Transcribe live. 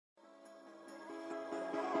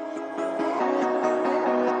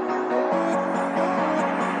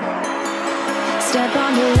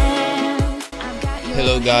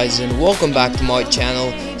Hello guys, and welcome back to my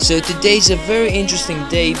channel. So today's a very interesting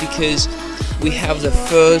day because we have the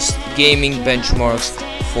first gaming benchmarks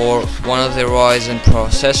for one of the RYZEN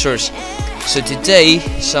processors. So today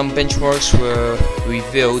some benchmarks were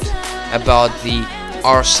revealed about the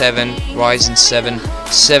RYZEN 7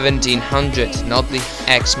 1700, not the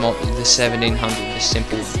X model, the 1700, the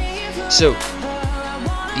simple one. So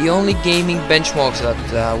the only gaming benchmarks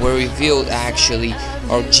that were revealed actually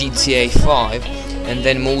are GTA 5 and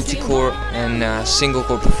then multi-core and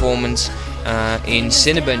single-core performance in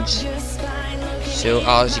Cinebench. So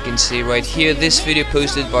as you can see right here, this video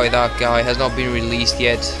posted by that guy has not been released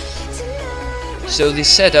yet. So the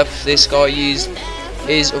setup this guy used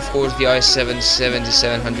is of course the i7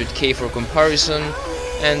 7700K for comparison,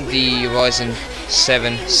 and the RYZEN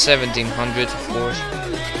 7 1700 of course.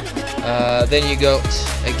 Then you got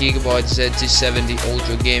a Gigabyte Z270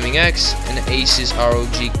 Ultra Gaming X and an Asus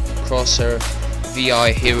ROG Crosshair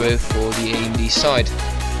VI Hero for the AMD side.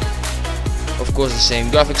 Of course the same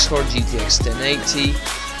graphics card, GTX 1080.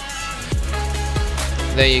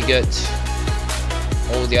 There you got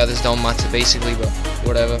all the others, don't matter basically, but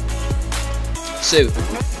whatever. So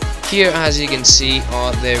here, as you can see,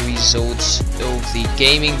 are the results of the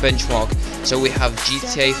gaming benchmark. So we have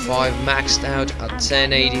GTA 5 maxed out at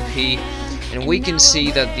 1080p, and we can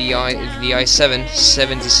see that the i7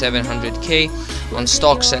 7700K on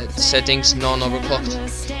stock settings, non-overclocked,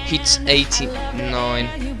 hits 89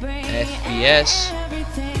 FPS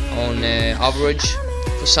on average.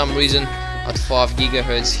 For some reason at 5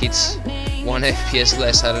 GHz hits 1 FPS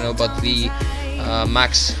less, I don't know, but the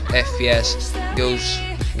max FPS goes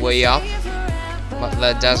way up, but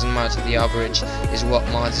that doesn't matter, the average is what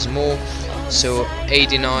matters more. So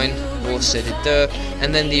 89, we'll set it there.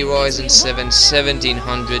 And then the RYZEN 7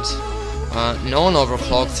 1700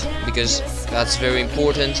 non-overclocked, because that's very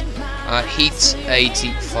important, hits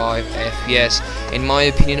 85 FPS. In my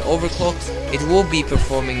opinion, overclocked it will be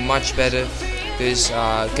performing much better, because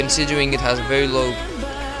considering it has very low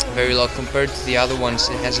compared to the other ones,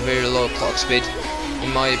 it has a very low clock speed.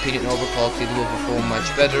 In my opinion, overclocked it will perform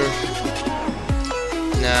much better.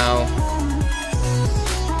 Now,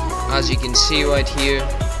 as you can see right here,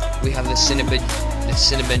 we have the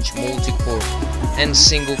Cinebench multi-core and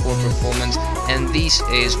single-core performance, and this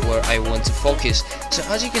is where I want to focus. So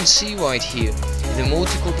as you can see right here, the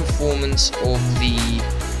multi-core performance of the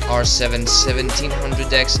R7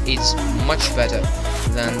 1700X is much better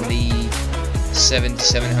than the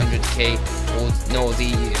 7700K, or no,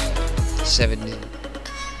 the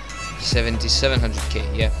 7700K,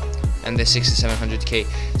 yeah, and the 6700K.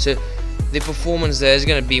 So the performance there is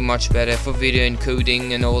gonna be much better for video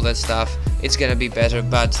encoding and all that stuff. It's gonna be better,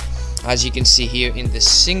 but as you can see here in the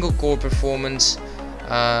single core performance,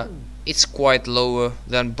 it's quite lower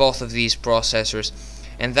than both of these processors,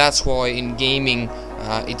 and that's why in gaming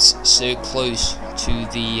it's so close to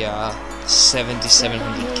the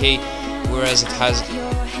 7700K, whereas it has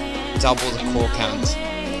double the core count.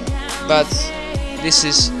 But this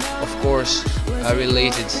is of course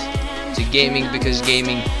related to gaming, because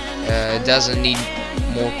gaming doesn't need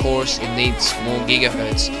more cores, it needs more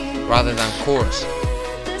gigahertz rather than cores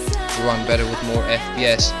to run better with more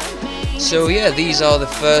FPS. So yeah, these are the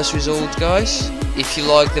first results, guys. If you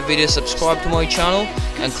like the video, subscribe to my channel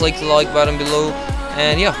and click the like button below,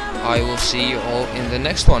 and yeah, I will see you all in the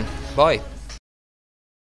next one. Bye.